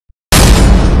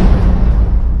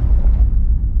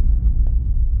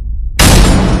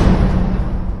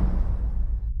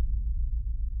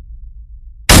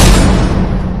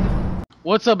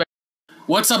What's up?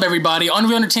 What's up, everybody?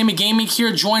 UnrealEntGaming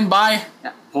here, joined by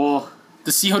Paul,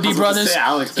 the COD brothers.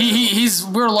 Alex.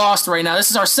 We're lost right now. This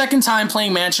is our second time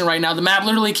playing Mansion right now. The map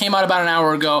literally came out about an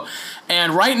hour ago,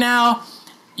 and right now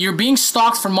you're being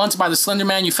stalked for months by the Slender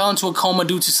Man. You fell into a coma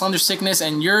due to Slender sickness,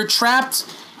 and you're trapped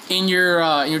in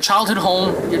your childhood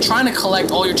home. You're trying to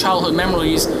collect all your childhood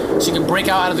memories so you can break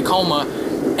out of the coma.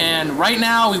 And right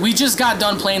now, we just got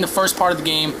done playing the first part of the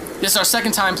game. This is our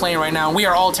second time playing right now. We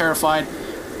are all terrified.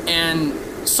 And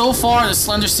so far, the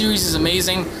Slender series is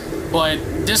amazing, but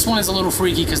this one is a little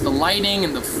freaky because the lighting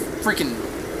and the freaking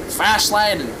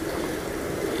flashlight and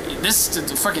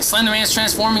the freaking Slender Man's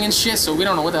transforming and shit, so we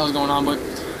don't know what the hell's going on. But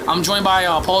I'm joined by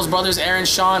Paul's brothers, Aaron,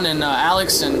 Sean, and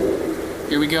Alex, and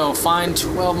here we go. Find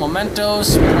 12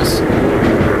 mementos. Alright,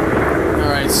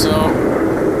 so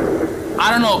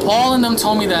I don't know. Paul and them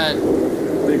told me that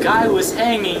the guy was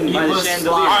hanging by the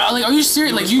chandelier. Are you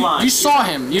serious? Like you saw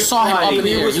him? You saw him up in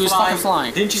the air. He was fucking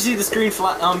flying. Didn't you see the screen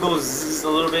go zzz a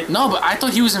little bit? No, but I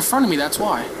thought he was in front of me. That's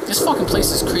why. This fucking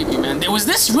place is creepy, man. Was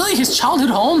this really his childhood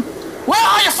home? Where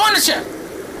are your furniture?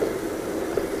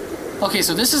 Okay,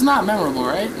 so this is not memorable,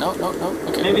 right? No.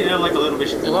 Okay. Maybe they're like a little bit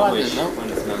slowish nope. when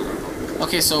it's memorable.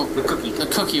 Okay, so the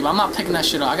cookie, but I'm not picking that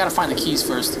shit up. I gotta find the keys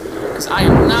first, cause I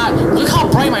am not. Look how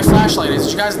bright my flashlight is.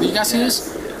 Did you guys see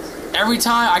this? Every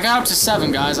time I got up to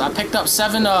 7, guys. I picked up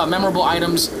 7 memorable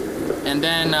items, and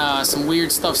then some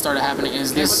weird stuff started happening.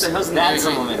 Is this? What the hell's that's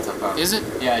a memento? Is it?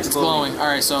 Yeah, it's glowing. All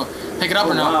right, so pick it up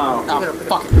or no? Wow. Oh,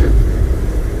 fuck it.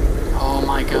 Oh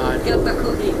my god. Get the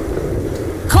cookie.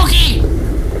 Cookie!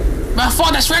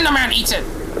 Before the Slender Man eats it.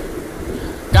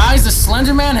 Guys, the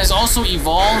Slender Man has also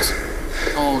evolved.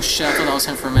 Oh shit! I thought that was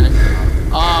him for a minute.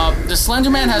 The Slender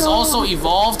Man has also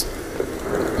evolved.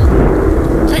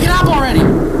 Pick it up already!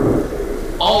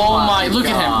 Oh my, look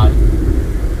at him.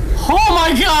 Oh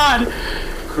my god!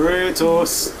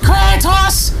 Kratos!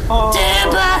 Oh.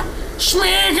 Dimba!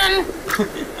 Schmiegen!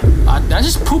 Did I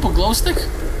just poop a glow stick?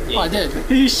 Oh, I did.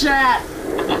 He shat!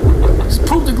 Just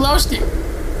pooped a glow stick.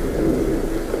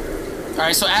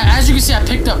 Alright, so as you can see, I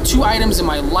picked up 2 items and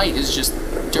my light is just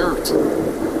dirt.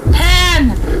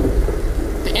 Pan!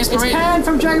 The inspiration. It's Pan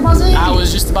from Dragon Ball Z! I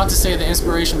was just about to say the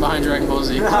inspiration behind Dragon Ball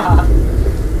Z.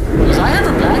 Was I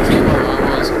ever back here? I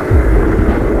was.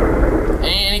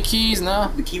 Any keys? No.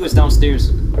 The key was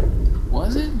downstairs.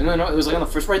 Was it? No, it was like on the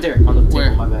first, right there on the table.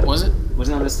 Where? My bad. Was it?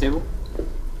 Wasn't it on this table?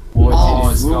 Oh,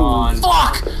 it's gone.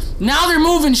 Fuck! Now they're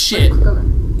moving shit. No,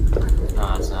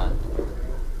 it's not.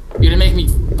 You're gonna make me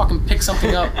fucking pick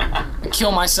something up and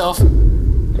kill myself.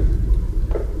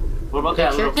 What about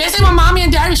that little? This is my mommy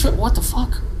and daddy's. What the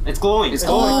fuck? It's glowing. It's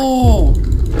glowing. Oh.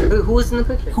 Who was in the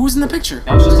picture? Who's in the picture?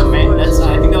 That was just a man. I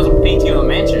think that was a painting of a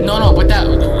mansion. No, but there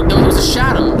was a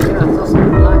shadow.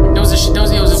 There was a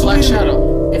black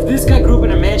shadow. If this guy grew up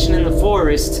in a mansion in the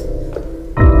forest.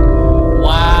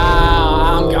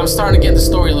 Wow, I'm starting to get the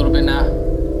story a little bit now.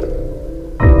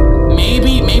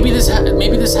 Maybe this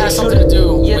has something to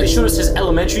do. Yeah, they showed us his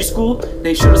elementary school.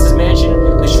 They showed us his mansion.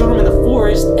 They showed him in the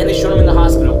forest, and they showed him in the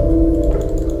hospital.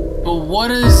 But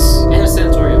what is? And a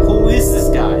sanatorium. Who is this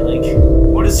guy? Like,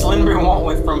 what does Slender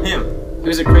want from him? He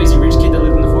was a crazy rich kid that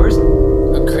lived in the forest.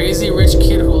 A crazy rich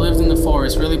kid who lived in the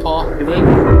forest. Really, Paul? Maybe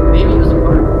he was a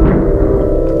part.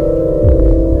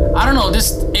 I don't know.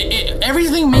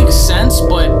 Everything makes sense,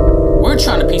 but we're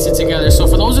trying to piece it together. So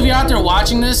for those of you out there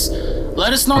watching this,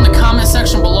 let us know in the comment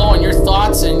section below on your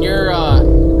thoughts and your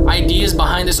ideas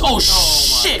behind this. Oh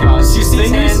shit! You see his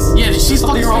hands? Yeah, she's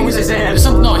fucking wrong with his hands.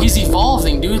 No, he's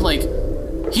evolving, dude. Like,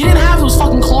 he didn't have those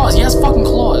fucking claws. He has fucking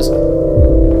claws.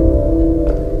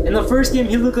 In the first game,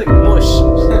 he looked like mush.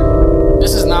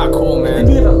 This is not cool, man. Didn't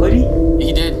he have a hoodie?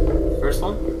 He did. First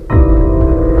one?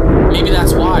 Maybe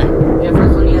that's why. Yeah,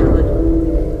 first one he had a hood.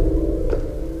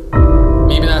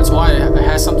 Maybe that's why it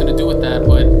has something to do with that,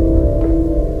 but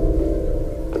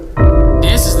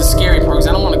this is the scary part because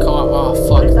I don't want to go up. Oh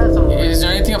fuck! Is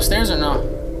there anything upstairs or no?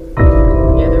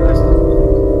 Yeah, there was.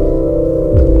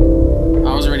 I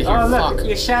was already here. Oh, Fuck! Look,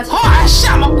 you shot. Oh, I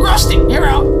shot my rusty. Here we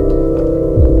go.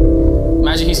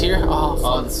 Imagine he's here. Oh fuck!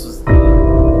 Oh, this was.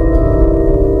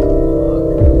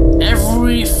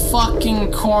 Every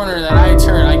fucking corner that I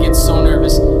turn, I get so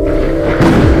nervous.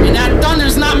 And that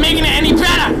thunder's not making it any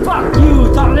better. Fuck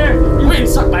you, Thunder. You can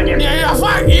suck my dick. Yeah,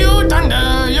 fuck you,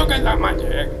 thunder. You can suck my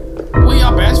dick. We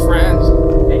are best friends.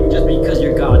 And just because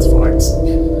you're God's farts.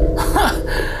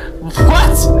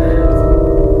 What? Is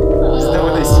that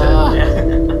what they said?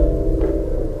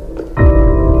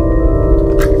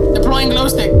 Deploying glow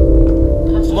stick.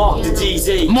 Mark the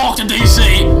DZ. Mark the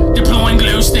DC. Deploying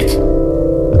glow stick.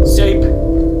 Sape.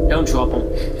 Don't drop him.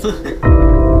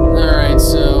 Alright,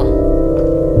 so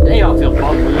I'll feel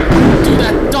fucked. Dude,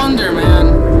 that thunder,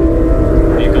 man.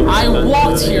 I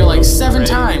walked here like 7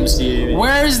 times.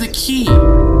 Where's the key?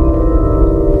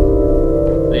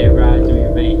 They ride through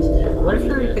your veins. What if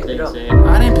you already picked it up?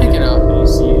 I didn't pick it up. You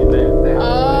see it there.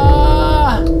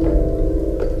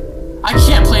 I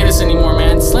can't play this anymore,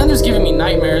 man. Slender's giving me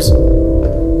nightmares.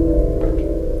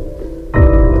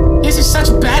 This is such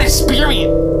a bad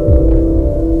experience.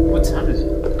 What time is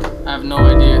it? I have no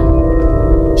idea.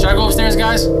 Should I go upstairs,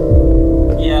 guys?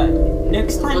 Yeah.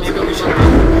 Next time, maybe we should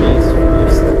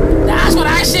That's what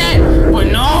I said! But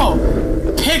no!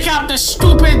 Pick up the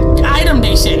stupid item,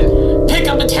 they said. Pick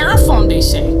up the terraform, they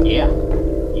say. Yeah.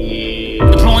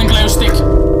 Deploying glow stick.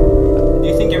 Do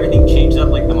you think everything changed up,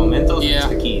 like the mementos? Yeah.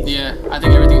 The keys? Yeah, I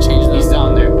think everything changed up. He's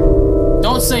down there.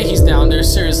 Don't say he's down there,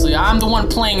 seriously. I'm the one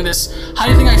playing this. How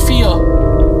do you think I feel?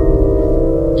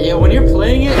 Yeah, when you're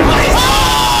playing it. Fuck!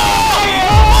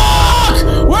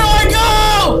 Where do I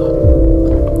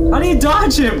go? How do you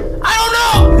dodge him? I don't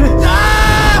know!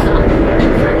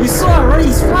 Ah! You saw it, right?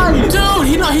 He's flying. Dude,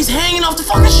 he's hanging off the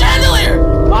fucking chandelier!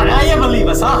 Oh, now you believe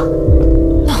us, huh?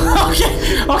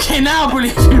 Okay, now I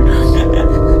believe you.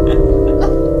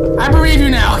 I believe you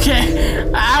now, okay?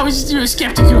 I was just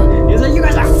skeptical. He's like, you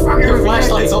guys are fucking. Your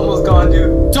flashlight's almost gone,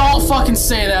 dude. Don't fucking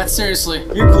say that, seriously.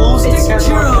 Your glow stick It's has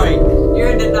true. more light. You're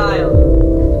in denial.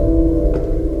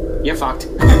 You're fucked.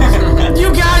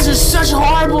 You guys are such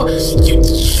horrible. You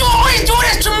always do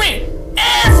this to me.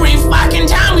 Every fucking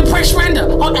time we press render.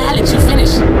 Oh, Alex, you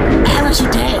finished. Alex, you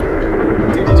dead.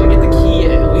 Dude, did you get the key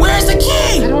yet? Where's the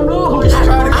key? I don't know.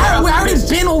 I already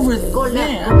been over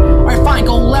there. Alright, fine,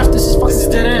 go left. This is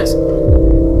fucking dead end.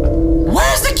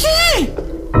 Where's the key?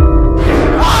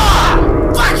 Ah!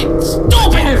 Fucking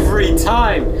stupid! Every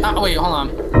time. Wait, hold on.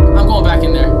 I'm going back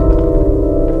in there.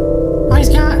 Oh, he's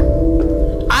gone.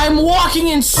 I'm walking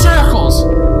in circles.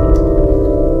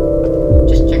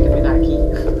 Just check if you got a key.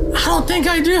 I don't think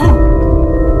I do.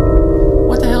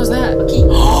 What the hell is that? A key.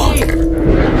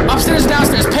 Upstairs,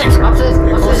 downstairs, pick. Upstairs.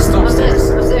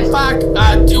 Fuck.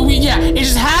 Yeah, it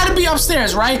just had to be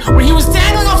upstairs, right? When he was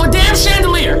dangling off a damn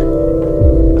chandelier.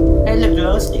 Hey, look,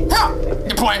 glow stick.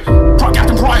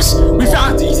 Captain Price, we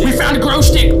found a glow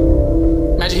stick.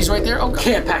 Imagine he's right there. Oh god.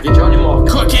 Care package on your mark.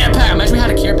 Cool, care package. Imagine we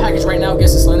had a care package right now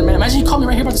against the Slender Man. Imagine he called me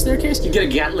right here by the staircase. You get a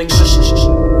Gatling. Shh.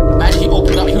 Imagine he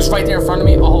opened up. He was right there in front of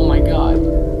me. Oh my god.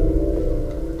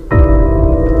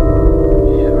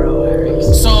 Yeah, bro, Harry.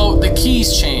 So the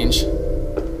keys change.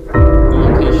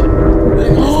 Location.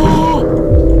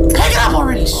 Pick it up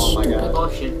already. Oh my god. Oh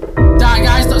shit.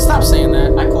 Guys, stop saying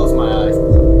that. I closed my eyes.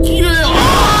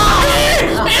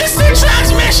 Instant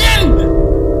transmission!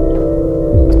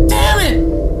 Damn it!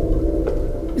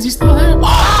 Is he still there?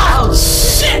 Oh,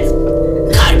 shit!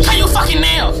 Cut your fucking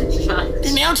nail!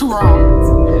 Your nail too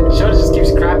wrong. Sean just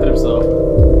keeps crapping himself. I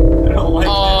don't like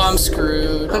Oh, I'm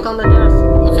screwed. Click on the desk.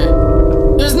 Okay.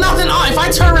 There's nothing on. If I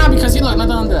turn around because you look,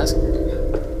 nothing on the desk.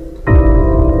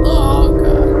 Oh,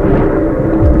 God.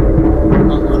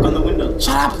 Look on the window.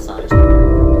 Shut up!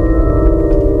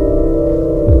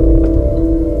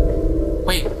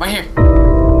 Wait, right here.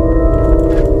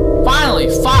 Finally,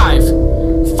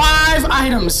 5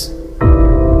 items.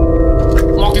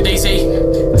 Walk the daisy.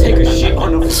 Take a shit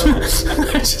on the floor.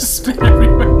 I just spit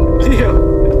everywhere.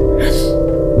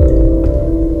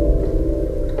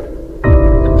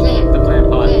 The plant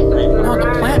pot. No, the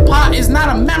plant pot is not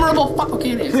a memorable fuck.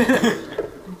 Okay, it is.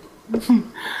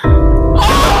 Oh!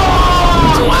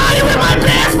 Why are you in my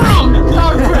bathroom?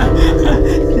 Oh, crap.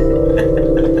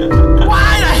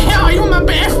 Why the hell are you in my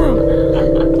bathroom?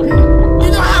 You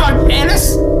don't have a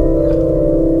penis?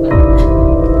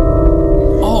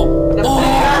 Oh.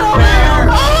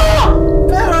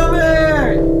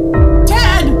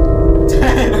 Ted!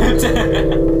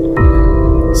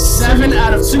 7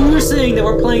 out of 2. So you were saying that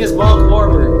we're playing as Mark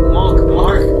Wahlberg. Mark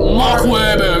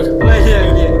Wahlberg.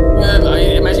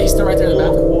 Imagine he's still right there in the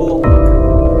bathroom.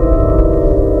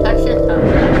 Touch it.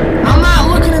 I'm not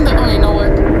looking in the. Oh, you know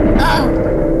what? Oh.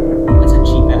 That's a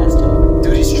cheap ass dog.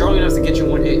 Dude, he's strong enough to get you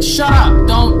one hit. Shut up!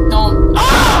 Don't. Oh!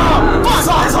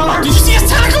 Fuck! Did you see his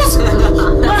tentacles? He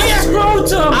has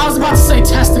rotom. I was about to say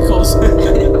testicles.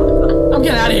 I'm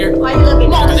getting out of here. Why are you looking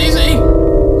Mark at us? Daisy.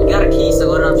 You got a key, so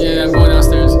go downstairs. Yeah, I'm going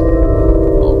downstairs.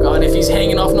 Oh god, if he's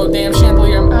hanging off no damn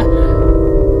chandelier,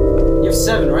 You have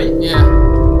 7, right? yeah.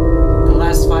 The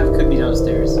last 5 could be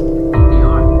downstairs. They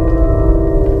are.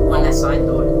 On that side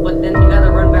door. But then you gotta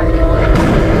run back and forth.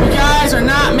 You guys are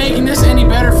not making this any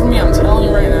better for me. I'm telling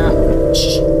you right now.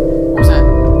 Shh. What was that?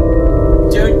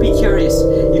 Don't be curious.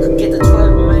 You can get the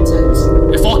 12 mementos.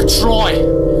 If I could try.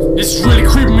 This is really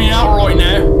creeping me out right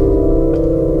now.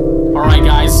 Alright,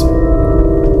 guys.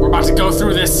 We're about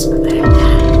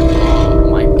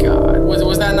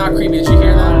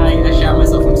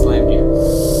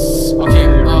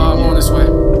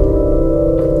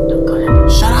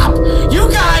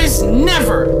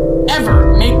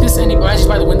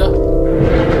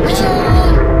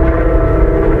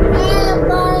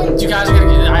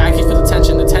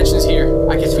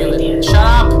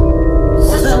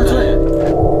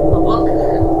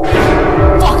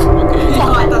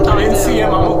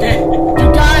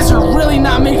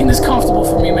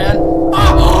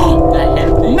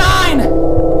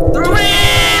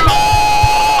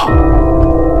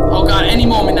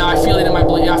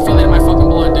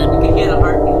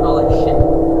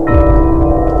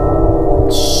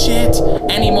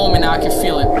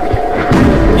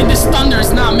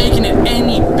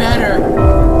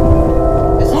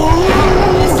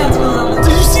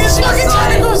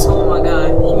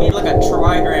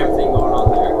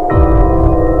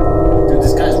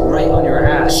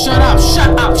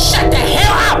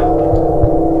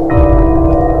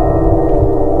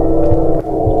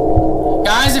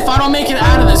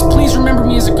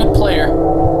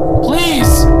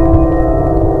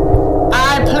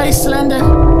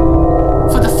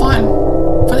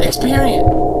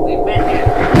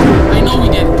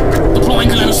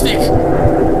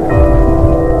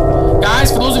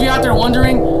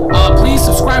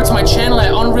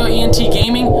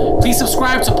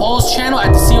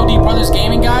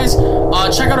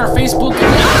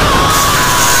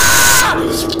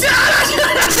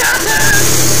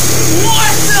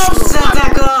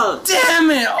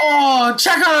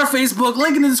Facebook.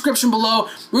 Link in the description below.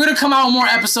 We're gonna come out with more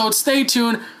episodes. Stay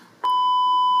tuned.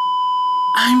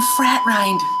 I'm Frat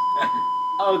Rind.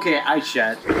 Okay, I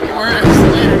shut. We're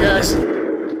later, guys.